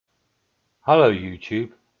Hello YouTube,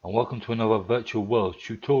 and welcome to another virtual world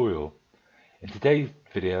tutorial. In today's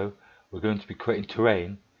video we're going to be creating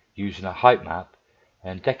terrain using a height map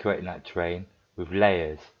and decorating that terrain with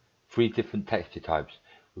layers, 3 different texture types.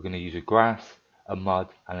 We're going to use a grass, a mud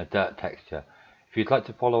and a dirt texture. If you'd like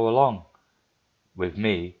to follow along with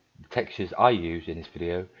me, the textures I use in this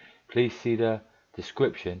video, please see the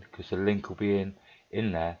description because the link will be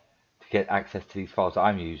in there to get access to these files that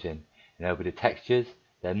I'm using, and there'll be the textures,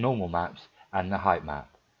 their normal maps and the height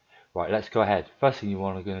map. Right, let's go ahead. First thing you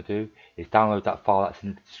want to do is download that file that's in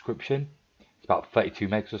the description. It's about 32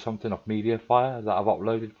 megs or something of media file that I've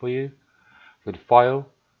uploaded for you. Go to File,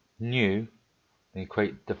 New, and you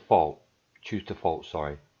create Default. Choose Default,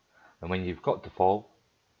 sorry. And when you've got Default,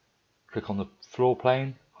 click on the floor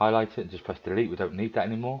plane, highlight it, and just press Delete. We don't need that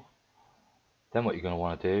anymore. Then what you're going to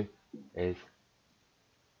want to do is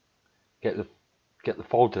get the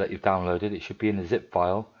folder that you've downloaded. It should be in the zip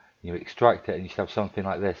file. You extract it and you should have something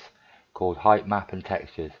like this called height map and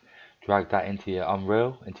textures. Drag that into your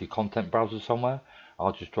Unreal, into your content browser somewhere.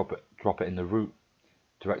 I'll just drop it in the root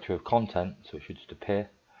directory of content, so it should just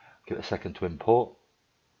appear. Give it a second to import.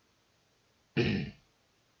 Just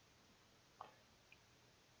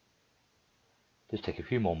take a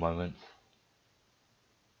few more moments,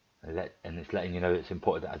 and it's letting you know it's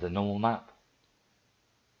imported as a normal map.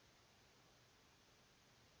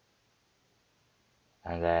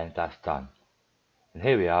 And then that's done. And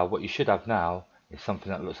here we are. What you should have now is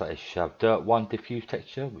something that looks like this. You should have Dirt 1 diffuse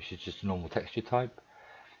texture, which is just a normal texture type.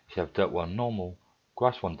 You should have Dirt 1 normal,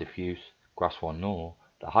 Grass 1 diffuse, Grass 1 normal,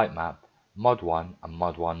 the height map, Mud 1 and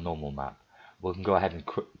Mud 1 normal map. We can go ahead and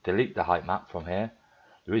delete the height map from here.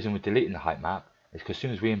 The reason we're deleting the height map is because as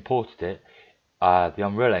soon as we imported it, the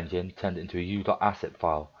Unreal Engine turned it into a U.asset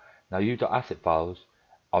file. Now U.asset files,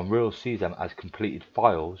 Unreal sees them as completed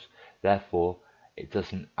files, therefore it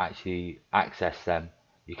doesn't actually access them.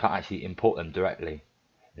 You can't actually import them directly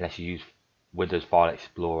unless you use Windows File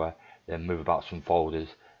Explorer, then move about some folders.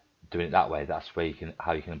 Doing it that way, that's where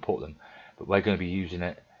how you can import them. But we're going to be using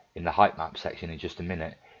it in the height map section in just a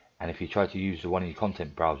minute, and if you try to use the one in your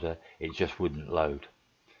content browser, it just wouldn't load.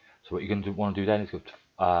 So what you're going to want to do then is go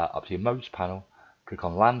up to your modes panel, click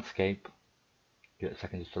on landscape, give it a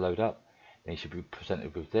second just to load up, then you should be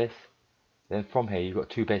presented with this. Then from here you've got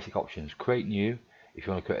 2 basic options: create new if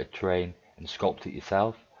you want to create a terrain and sculpt it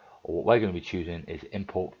yourself, or what we're going to be choosing is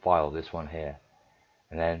import file, this one here.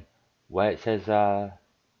 And then where it says the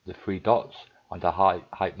 3 dots under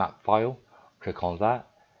height map file, click on that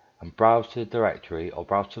and browse to the directory or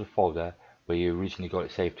browse to the folder where you originally got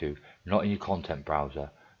it saved to, not in your content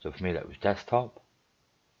browser. So for me that was desktop,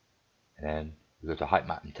 and then we go to height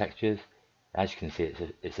map and textures. As you can see,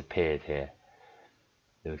 it's appeared here.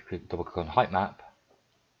 Then we double click on height map.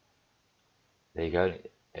 There you go.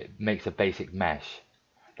 It makes a basic mesh.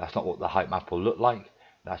 That's not what the height map will look like.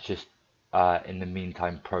 That's just in the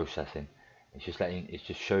meantime processing. It's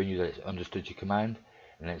just showing you that it's understood your command,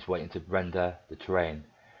 and then it's waiting to render the terrain.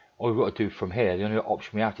 All we've got to do from here, the only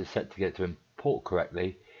option we have to set to get it to import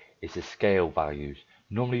correctly is the scale values.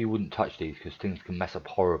 Normally you wouldn't touch these because things can mess up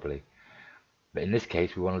horribly. But in this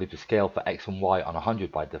case we want to leave the scale for X and Y on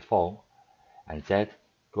 100 by default, and Z,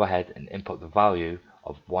 go ahead and input the value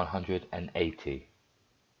of 180.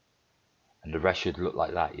 And the rest should look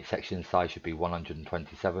like that. Your section size should be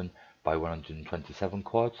 127 by 127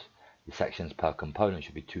 quads. Your sections per component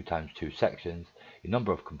should be 2 times 2 sections. Your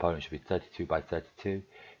number of components should be 32 by 32.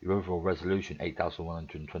 Your overall resolution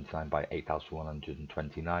 8129 by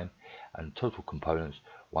 8129, and total components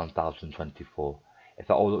 1024. If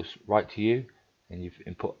that all looks right to you, and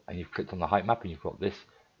you've clicked on the height map and you've got this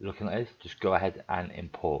looking like this, just go ahead and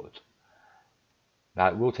import. Now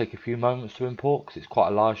it will take a few moments to import because it's quite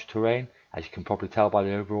a large terrain, as you can probably tell by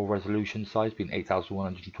the overall resolution size being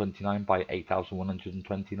 8129 by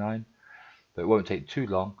 8129, but it won't take too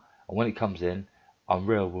long, and when it comes in,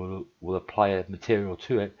 Unreal will apply a material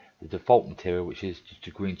to it, the default material, which is just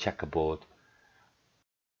a green checkerboard.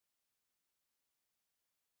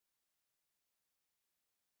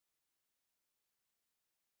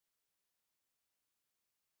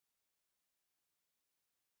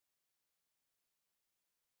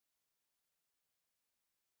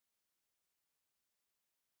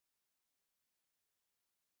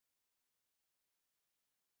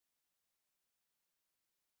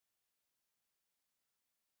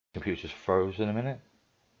 Computer just froze in a minute.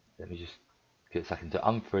 Let me just get a second to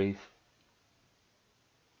unfreeze.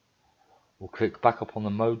 We'll click back up on the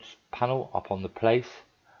modes panel, up on the place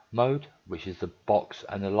mode, which is the box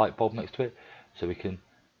and the light bulb next to it, so we can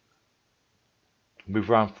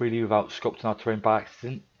move around freely without sculpting our terrain by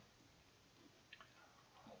accident.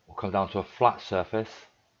 We'll come down to a flat surface.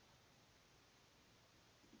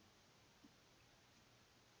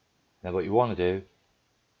 Now what you want to do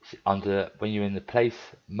is when you're in the place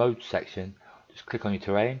mode section, just click on your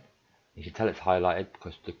terrain. You can tell it's highlighted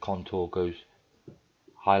because the contour goes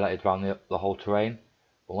highlighted around the whole terrain.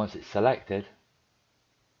 But once it's selected,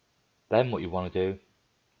 then what you want to do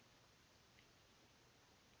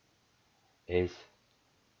is,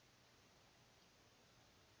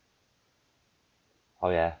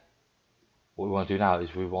 what we want to do now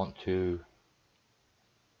is we want to,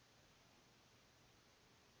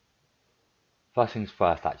 first things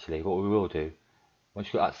first actually, what we will do, once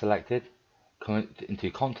you've got that selected, come into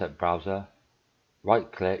your content browser,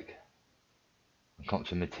 right click, and come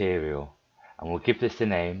to material, and we'll give this the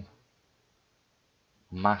name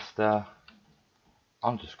master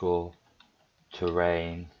underscore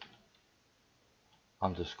terrain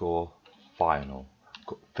underscore final.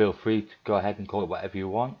 Feel free to go ahead and call it whatever you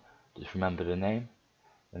want, just remember the name.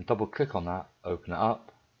 Then double click on that, open it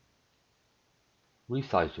up,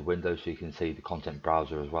 resize the window so you can see the content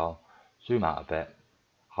browser as well, zoom out a bit,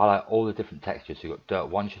 highlight all the different textures. So you've got dirt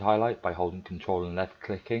 1 should highlight by holding control and left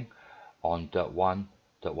clicking on dirt 1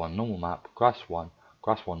 normal map, grass 1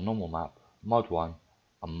 normal map, mud 1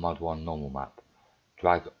 and mud 1 normal map.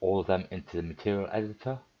 Drag all of them into the material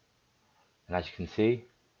editor, and as you can see,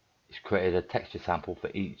 it's created a texture sample for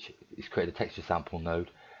each. It's created a texture sample node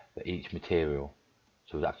for each material,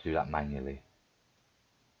 so we'll have to do that manually.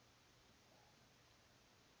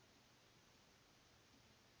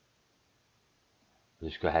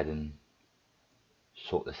 We'll just go ahead and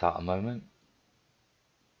sort this out a moment.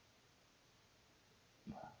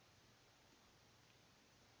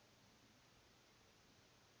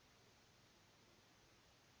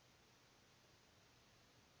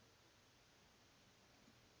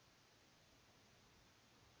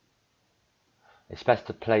 It's best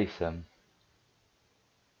to place them.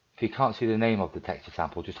 If you can't see the name of the texture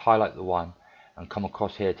sample, just highlight the one and come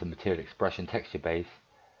across here to material expression texture base.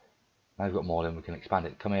 Now we've got more, then we can expand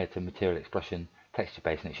it. Come here to material expression texture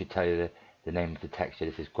base, and it should tell you the name of the texture.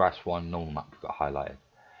 This is grass 1 normal map, we've got highlighted,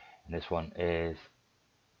 and this one is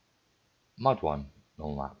mud 1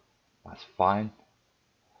 normal map. That's fine.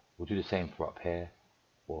 We'll do the same for up here.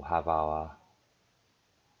 We'll have our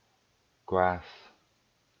grass,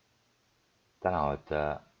 then our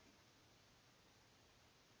dirt,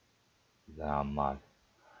 then our mud.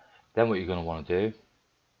 Then what you're going to want to do,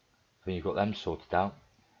 when you've got them sorted out,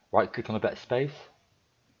 right click on a bit of space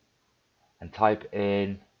and type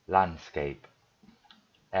in landscape,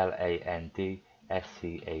 landscape,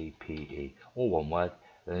 all one word.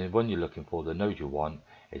 And then when you're looking for the node you want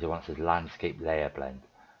is the one that says landscape layer blend.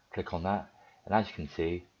 Click on that, and as you can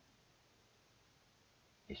see,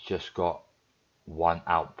 it's just got one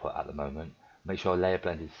output at the moment. Make sure layer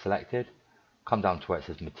blend is selected, come down to where it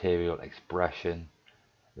says material expression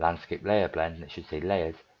landscape layer blend, and it should say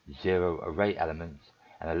layers 0 array elements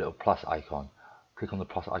and a little plus icon. Click on the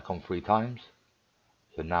plus icon 3 times,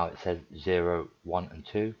 so now it says 0, 1 and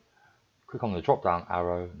 2. Click on the drop down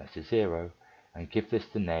arrow next to 0 and give this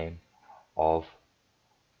the name of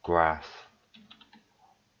grass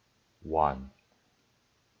 1,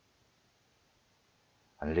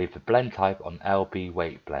 and leave the blend type on LB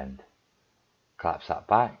weight blend. Collapse that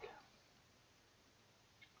back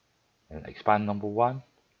and expand number 1,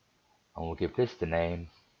 and we'll give this the name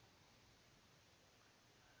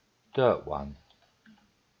dirt 1,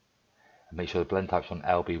 and make sure the blend type's on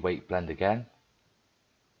LB weight blend again.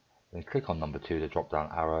 Then click on number 2, the drop down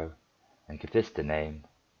arrow, and give this the name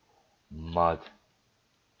mud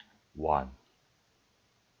 1.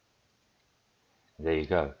 And there you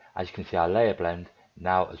go. As you can see, our layer blend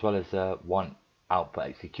now, as well as one output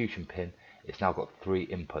execution pin, it's now got 3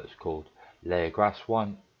 inputs called layer grass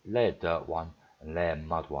 1, layer dirt 1 and layer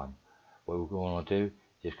mud 1. What we're going to do is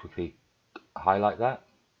just quickly highlight that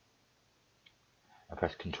and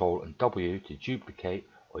press Ctrl and W to duplicate,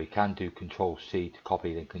 or you can do Ctrl C to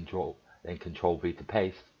copy, then Ctrl V to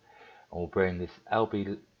paste, and we'll bring this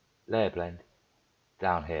LB layer blend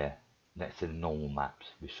down here next to the normal maps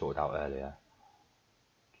we sorted out earlier.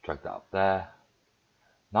 Drag that up there.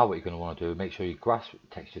 Now what you're going to want to do, make sure your grass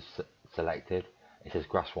texture is selected. It says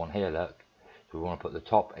grass 1 here, look. So we want to put the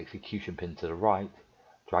top execution pin to the right,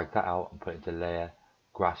 drag that out and put it into layer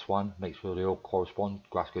grass 1. Make sure they all correspond.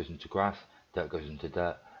 Grass goes into grass, dirt goes into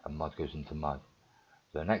dirt and mud goes into mud.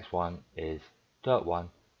 So the next one is dirt 1,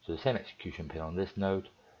 so the same execution pin on this node,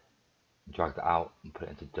 drag that out and put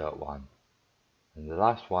it into dirt 1. And the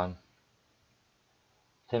last one,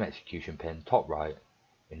 same execution pin, top right,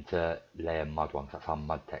 into layer mud 1, because that's our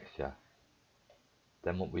mud texture.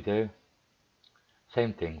 Then what we do,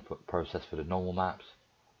 Same thing for process for the normal maps.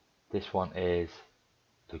 This one is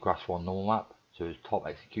the grass 1 normal map, so it's top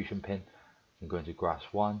execution pin. I'm going to grass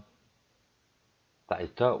 1. That is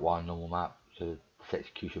dirt 1 normal map, so this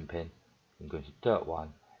execution pin. I'm going to dirt 1,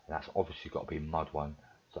 and that's obviously got to be mud 1,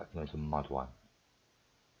 so I can go to mud 1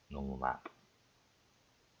 normal map.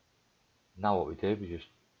 Now what we do, we just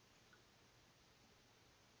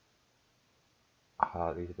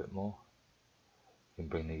highlight these a bit more. You can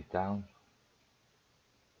bring these down,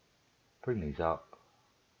 bring these up.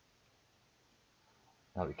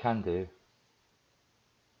 Now what we can do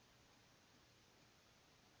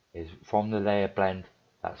is from the layer blend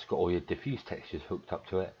that's got all your diffuse textures hooked up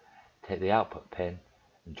to it, take the output pin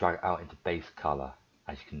and drag it out into base color,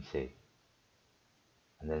 as you can see.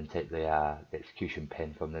 And then take the execution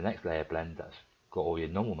pin from the next layer blend that's got all your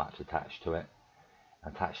normal maps attached to it,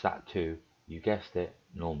 and attach that to, you guessed it,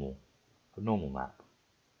 normal, the normal map.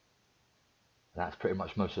 And that's pretty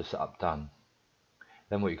much most of the setup done.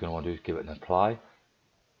 Then what you're going to want to do is give it an apply.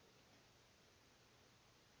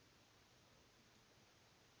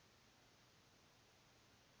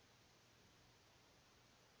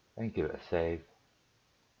 Then give it a save.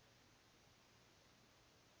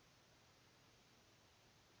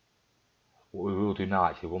 What we will do now,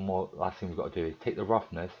 actually, one more last thing we've got to do is take the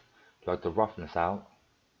roughness, drag the roughness out,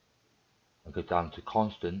 and go down to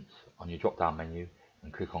constant on your drop down menu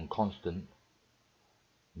and click on constant.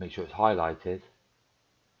 Make sure it's highlighted,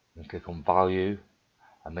 and click on value,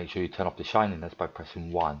 and make sure you turn off the shininess by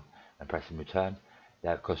pressing 1 and pressing return.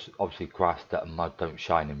 Yeah, because obviously grass, dirt and mud don't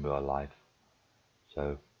shine in real life,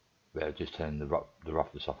 so we're just turning the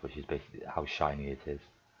roughness off, which is basically how shiny it is.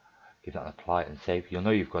 Give that an apply and save. You'll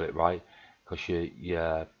know you've got it right because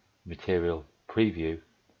your material preview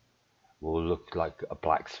will look like a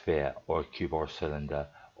black sphere or a cube or a cylinder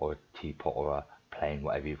or a teapot or a plane,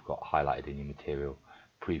 whatever you've got highlighted in your material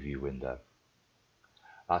preview window.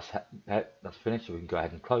 That's finished, so we can go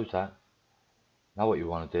ahead and close that. Now what you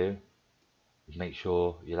want to do is make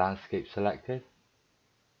sure your landscape's selected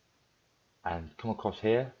and come across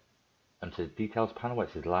here onto the details panel where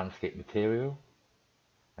it says landscape material,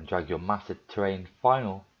 and drag your master terrain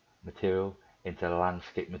final material into the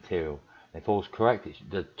landscape material. And if all's correct,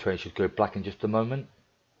 the terrain should go black in just a moment.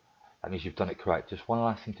 That means you've done it correct. Just one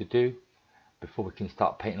last thing to do before we can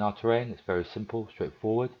start painting our terrain. It's very simple,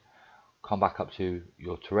 straightforward. Come back up to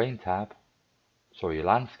your terrain tab, sorry, your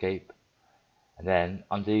landscape, and then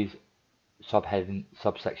under these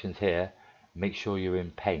subsections here, make sure you're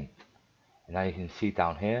in paint. And now you can see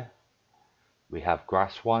down here we have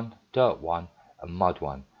grass 1, dirt 1 and mud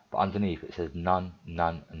 1, but underneath it says none,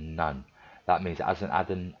 none and none. That means it hasn't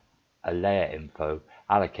added a layer info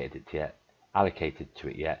allocated to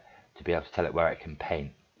it yet to be able to tell it where it can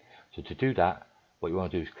paint. So to do that, what you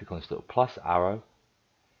want to do is click on this little plus arrow,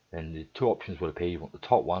 then the two options will appear. You want the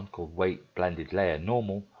top one called weight blended layer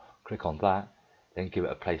normal, click on that, then give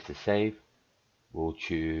it a place to save. We'll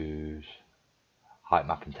choose height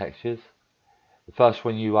map and textures. The first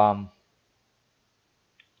one you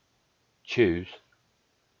choose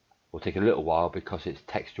will take a little while because it's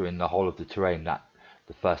texturing the whole of the terrain, that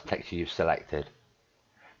the first texture you've selected.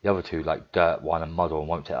 The other two, like dirt 1 and mud 1,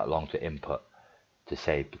 won't take that long to input to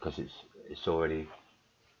save because it's already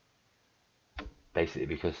basically,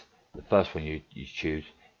 because the first one you choose,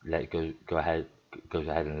 let it goes ahead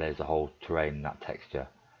and layers the whole terrain in that texture.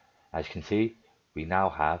 As you can see, we now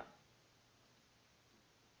have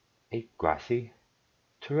a grassy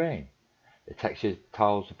terrain. The texture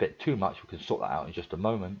tiles a bit too much, we can sort that out in just a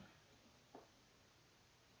moment.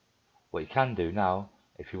 What you can do now,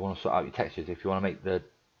 if you want to sort out your textures, if you want to make the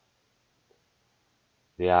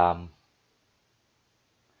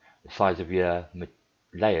size of your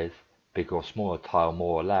layers bigger or smaller, tile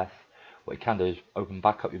more or less, what you can do is open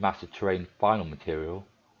back up your master terrain final material,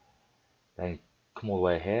 then come all the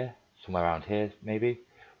way here, somewhere around here maybe,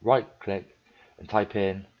 right click and type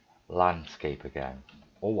in landscape again,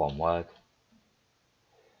 all one word.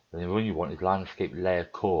 Then the one you want is landscape layer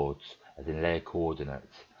chords, as in layer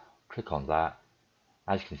coordinates. Click on that.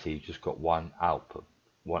 As you can see, you've just got one output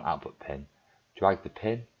pin. Drag the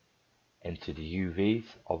pin into the UVs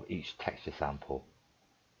of each texture sample,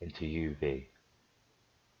 into UV.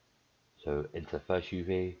 So into the first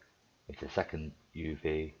UV, into the second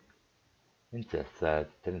UV, into the third,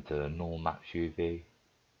 then into the normal maps UV,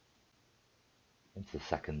 into the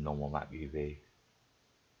second normal map UV,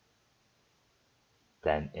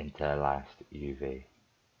 then into the last UV.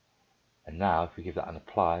 And now if we give that an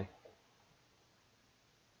apply,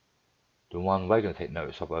 the one we're going to take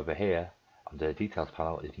notice of over here under the details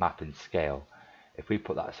panel is map and scale. If we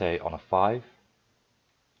put that, say, on a 5,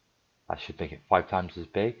 That should make it 5 times as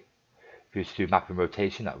big. If you were to do mapping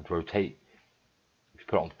rotation, that would rotate. If you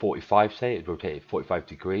put it on 45, say, it would rotate at 45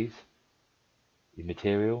 degrees. Your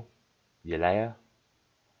material, your layer,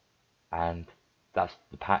 and that's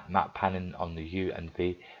the map panning on the U and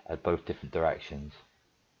V at both different directions,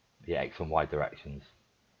 the X and Y directions,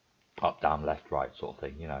 up, down, left, right sort of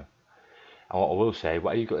thing, you know. And what I will say,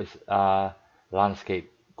 whatever you've got this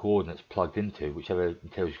landscape coordinates plugged into, whichever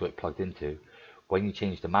materials you've got it plugged into, when you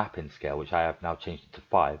change the mapping scale, which I have now changed it to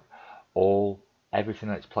 5, everything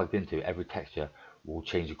that's plugged into, every texture will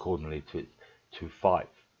change accordingly to 5.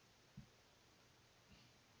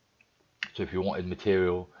 So if you wanted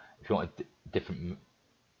material, if you wanted different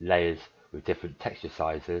layers with different texture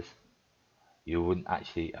sizes, you wouldn't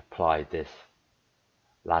actually apply this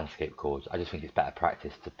landscape chords. I just think it's better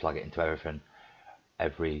practice to plug it into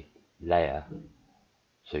every layer,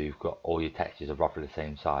 so you've got all your textures are roughly the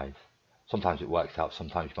same size. Sometimes it works out,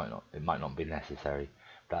 sometimes it might not be necessary.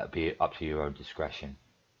 That would be up to your own discretion.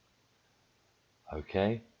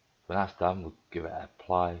 Okay, when that's done, we'll give it an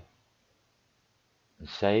apply and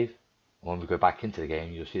save. And when we go back into the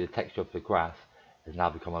game, you'll see the texture of the grass has now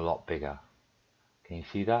become a lot bigger. Can you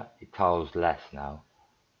see that? It tiles less now.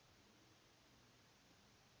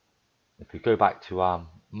 If we go back to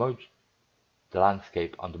modes, the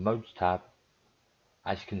landscape under modes tab,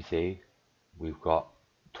 as you can see, we've got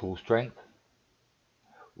tool strength,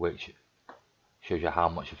 which shows you how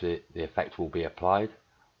much of the effect will be applied,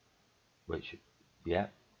 which, yeah.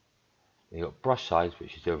 Then you've got brush size,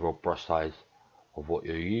 which is the overall brush size of what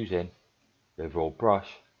you're using, the overall brush.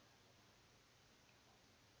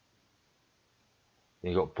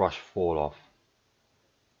 Then you've got brush fall off.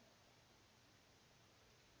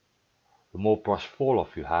 The more brush fall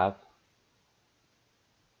off you have,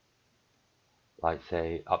 like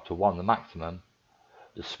say up to 1, the maximum,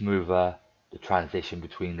 the smoother the transition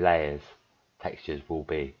between layers, textures will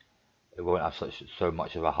be. It won't have so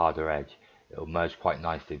much of a harder edge. It will merge quite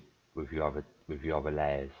nicely with your other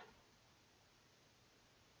layers.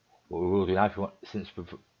 What we will do now, if you want, since we've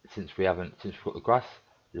got the grass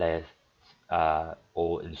layers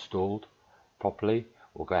all installed properly,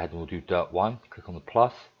 we'll go ahead and we'll do dirt 1. Click on the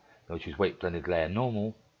plus. Then we'll choose weight blended layer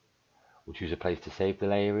normal. We'll choose a place to save the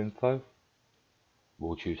layer info.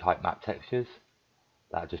 We'll choose Heightmap textures.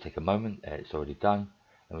 That'll just take a moment. It's already done.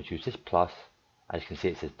 And we'll choose this plus. As you can see,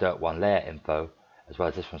 it says dirt 1 layer info, as well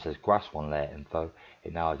as this one says grass 1 layer info.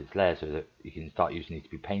 It now has its layers so that you can start using these to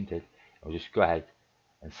be painted. And we'll just go ahead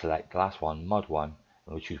and select glass 1, mud 1, and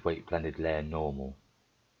we'll choose weight blended layer normal.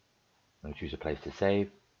 And we'll choose a place to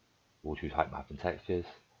save. We'll choose Heightmap and textures.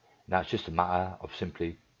 Now it's just a matter of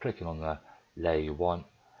simply clicking on the layer you want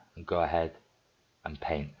and go ahead and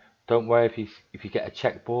paint. Don't worry if you get a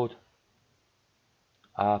checkboard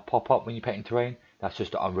pop up when you're painting terrain. That's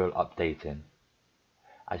just the Unreal updating.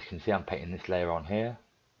 As you can see, I'm painting this layer on here.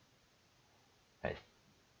 It's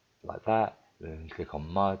like that. Then click on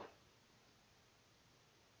mud,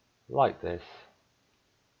 like this.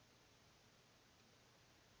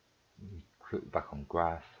 Click back on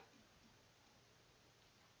grass,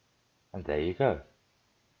 and there you go.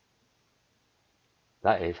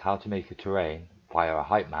 That is how to make a terrain via a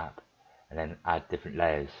height map and then add different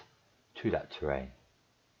layers to that terrain.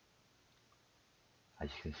 As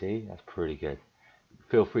you can see, that's pretty good.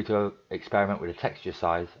 Feel free to experiment with the texture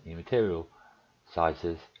size and your material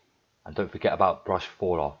sizes, and don't forget about brush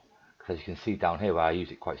fall off, because as you can see down here where I use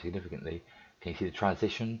it quite significantly, can you see the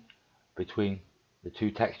transition between the two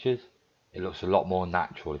textures? It looks a lot more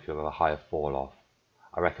natural if you have a higher fall off.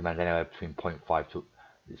 I recommend anywhere between 0.5 to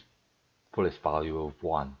its fullest value of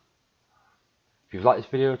 1. If you've liked this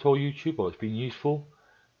video at all, YouTube, or it's been useful,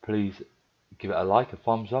 please give it a like, a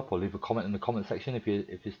thumbs up, or leave a comment in the comment section if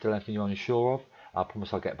there's still anything you're unsure of. I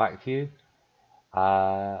promise I'll get back to you.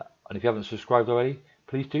 And if you haven't subscribed already,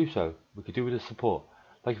 please do so. We could do with the support.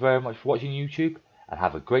 Thank you very much for watching YouTube, and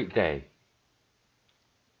have a great day.